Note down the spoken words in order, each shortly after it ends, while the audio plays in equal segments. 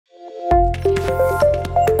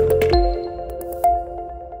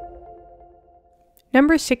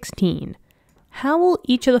number 16. How will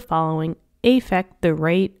each of the following affect the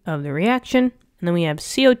rate of the reaction? And then we have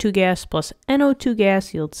CO2 gas plus NO2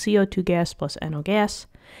 gas yields CO2 gas plus NO gas.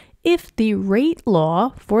 If the rate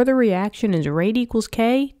law for the reaction is rate equals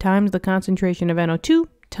K times the concentration of NO2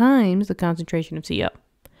 times the concentration of CO.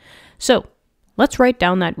 So let's write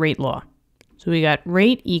down that rate law. So we got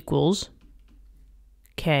rate equals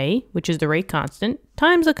K, which is the rate constant,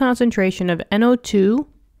 times the concentration of NO2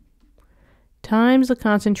 times the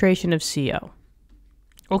concentration of CO.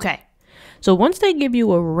 Okay, so once they give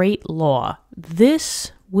you a rate law,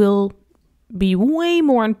 this will be way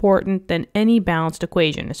more important than any balanced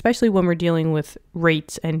equation, especially when we're dealing with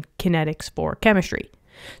rates and kinetics for chemistry.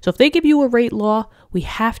 So if they give you a rate law, we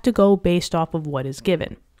have to go based off of what is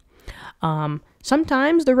given.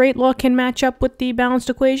 Sometimes the rate law can match up with the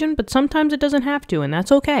balanced equation, but sometimes it doesn't have to, and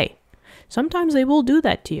that's okay. Sometimes they will do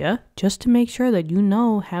that to you just to make sure that you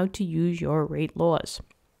know how to use your rate laws.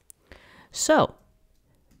 So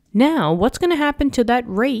now what's going to happen to that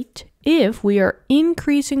rate if we are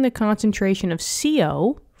increasing the concentration of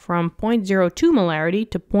CO from 0.02 molarity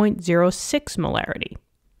to 0.06 molarity?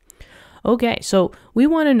 Okay, so we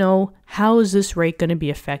want to know how is this rate going to be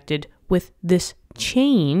affected with this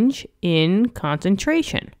change in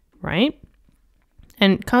concentration, right?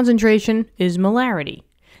 And concentration is molarity.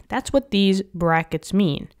 That's what these brackets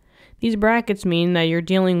mean. These brackets mean that you're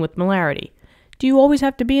dealing with molarity. Do you always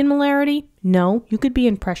have to be in molarity? No, you could be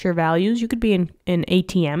in pressure values, you could be in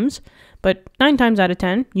ATMs, but 9 times out of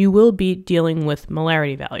 10, you will be dealing with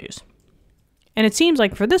molarity values. And it seems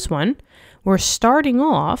like for this one, we're starting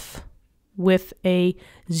off with a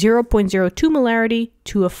 0.02 molarity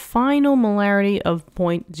to a final molarity of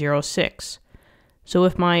 0.06. So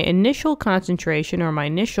if my initial concentration or my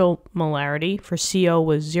initial molarity for CO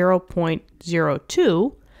was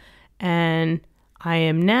 0.02, and I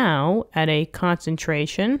am now at a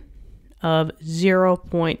concentration of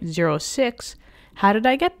 0.06, how did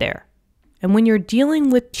I get there? And when you're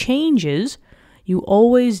dealing with changes, you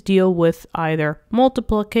always deal with either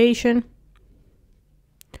multiplication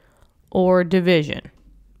or division,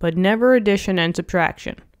 but never addition and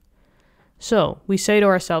subtraction. So we say to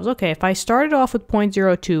ourselves, okay, if I started off with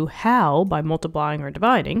 0.02, how, by multiplying or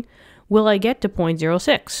dividing, will I get to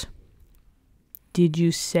 0.06? Did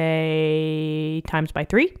you say times by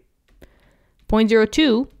 3?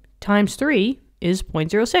 0.02 times 3 is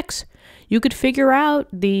 0.06. You could figure out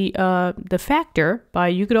the factor by,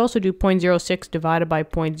 you could also do 0.06 divided by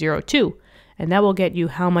 0.02, and that will get you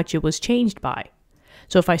how much it was changed by.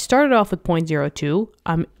 So if I started off with 0.02,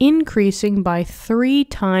 I'm increasing by 3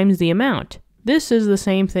 times the amount. This is the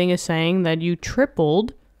same thing as saying that you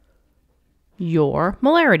tripled your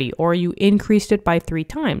molarity, or you increased it by 3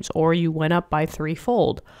 times, or you went up by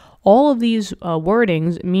 3-fold. All of these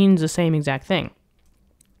wordings means the same exact thing.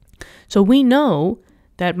 So we know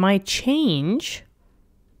that my change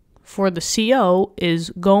for the CO is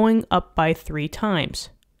going up by 3 times.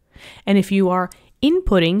 And if you are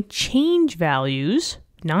inputting change values,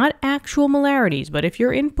 not actual molarities, but if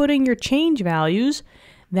you're inputting your change values,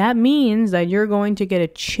 that means that you're going to get a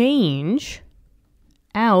change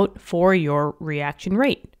out for your reaction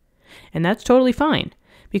rate. And that's totally fine,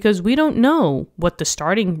 because we don't know what the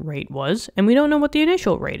starting rate was, and we don't know what the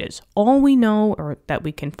initial rate is. All we know, or that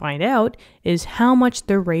we can find out, is how much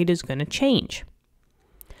the rate is going to change.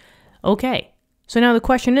 Okay, so now the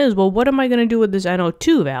question is, well, what am I going to do with this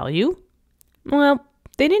NO2 value? Well,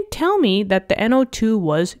 they didn't tell me that the NO2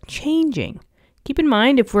 was changing. Keep in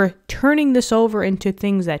mind, if we're turning this over into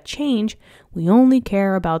things that change, we only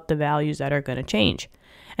care about the values that are going to change.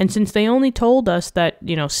 And since they only told us that,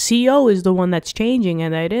 CO is the one that's changing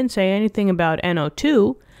and they didn't say anything about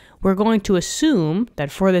NO2, we're going to assume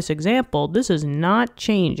that for this example, this is not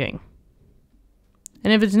changing.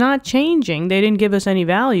 And if it's not changing, they didn't give us any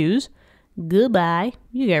values, goodbye,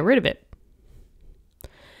 you get rid of it.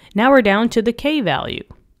 Now we're down to the K value.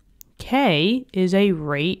 K is a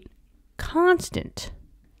rate constant.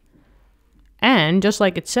 And just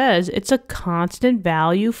like it says, it's a constant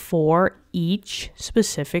value for each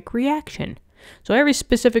specific reaction. So every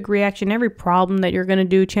specific reaction, every problem that you're going to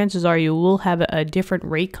do, chances are you will have a different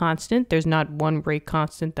rate constant. There's not one rate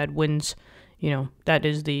constant that wins, that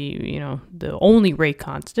is the only rate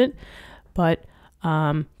constant. But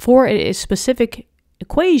for a specific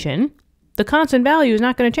equation, the constant value is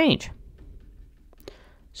not going to change.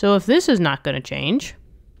 So if this is not going to change,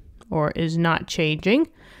 or is not changing,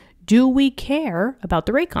 do we care about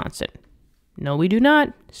the rate constant? No, we do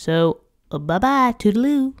not. So bye-bye,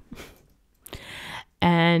 toodaloo.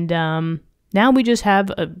 And now we just have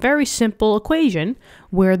a very simple equation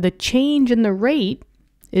where the change in the rate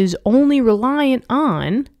is only reliant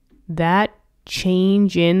on that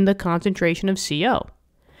change in the concentration of CO.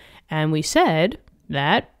 And we said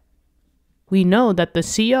that we know that the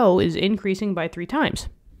CO is increasing by 3 times.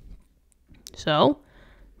 So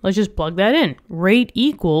let's just plug that in. Rate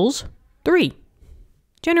equals 3.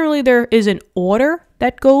 Generally, there is an order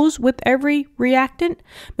that goes with every reactant,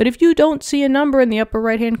 but if you don't see a number in the upper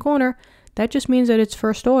right-hand corner, that just means that it's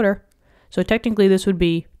first order. So technically, this would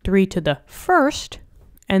be 3 to the first,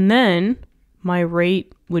 and then my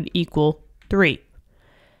rate would equal 3.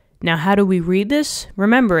 Now, how do we read this?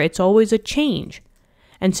 Remember, it's always a change.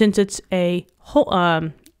 And since it's a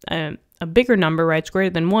bigger number, right, it's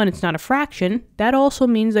greater than 1, it's not a fraction, that also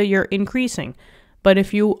means that you're increasing. But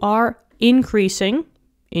if you are increasing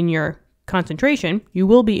in your concentration, you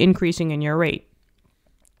will be increasing in your rate.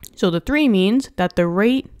 So the 3 means that the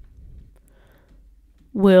rate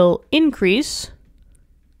will increase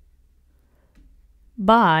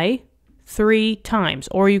by 3 times,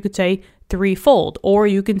 or you could say threefold, or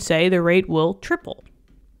you can say the rate will triple.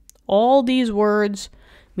 All these words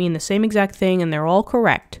mean the same exact thing, and they're all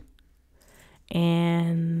correct.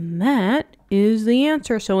 And that is the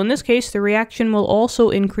answer. So in this case, the reaction will also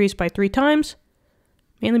increase by 3 times,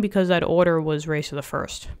 mainly because that order was raised to the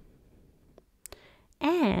first.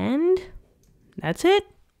 And that's it.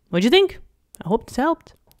 What'd you think? I hope this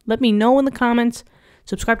helped. Let me know in the comments.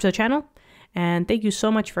 Subscribe to the channel. And thank you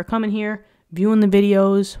so much for coming here, viewing the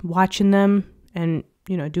videos, watching them, and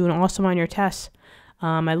doing awesome on your tests.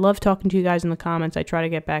 I love talking to you guys in the comments. I try to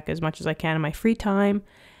get back as much as I can in my free time.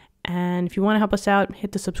 And if you want to help us out,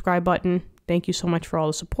 hit the subscribe button. Thank you so much for all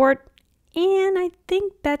the support. And I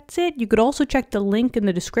think that's it. You could also check the link in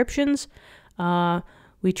the descriptions.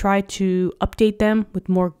 We try to update them with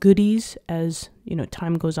more goodies as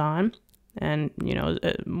time goes on, and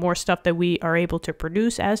more stuff that we are able to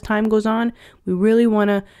produce as time goes on. We really want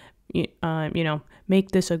to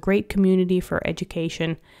make this a great community for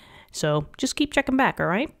education. So just keep checking back, all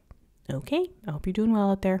right? Okay, I hope you're doing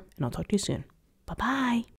well out there, and I'll talk to you soon.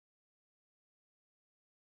 Bye-bye.